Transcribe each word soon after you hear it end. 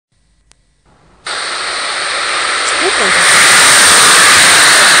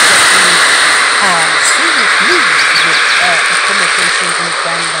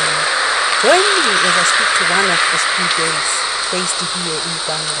students based here in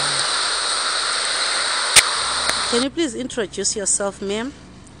Ghana. Can you please introduce yourself, ma'am?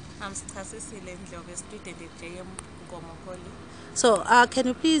 I'm Stasisile Ndlovu, a student at JM Accomodation. So, can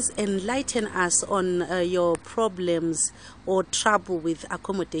you please enlighten us on your problems or trouble with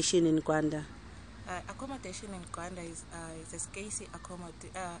accommodation in Rwanda? Accommodation in Rwanda is a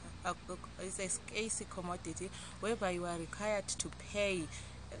scarce commodity whereby you are required to pay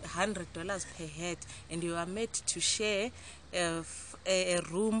 $100 per head, and you are made to share a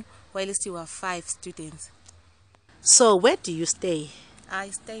room whilst you are 5 students. So, where do you stay?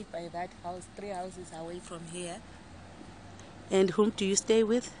 I stay by that house, 3 houses away from here. And whom do you stay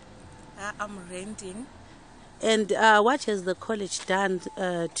with? I'm renting. And what has the college done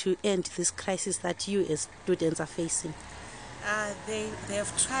to end this crisis that you as students are facing? They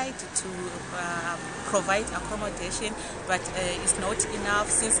have tried to provide accommodation, but it's not enough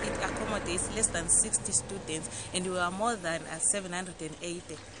since it accommodates less than 60 students, and we are more than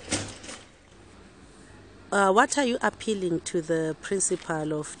 780. What are you appealing to the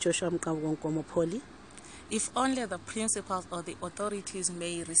principal of Joshua Mkamgonkomo Poly? If only the principals or the authorities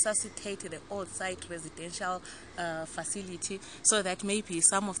may resuscitate the old site residential facility, so that maybe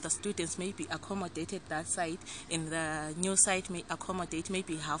some of the students may be accommodated that site, and the new site may accommodate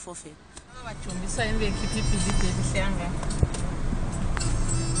maybe half of it.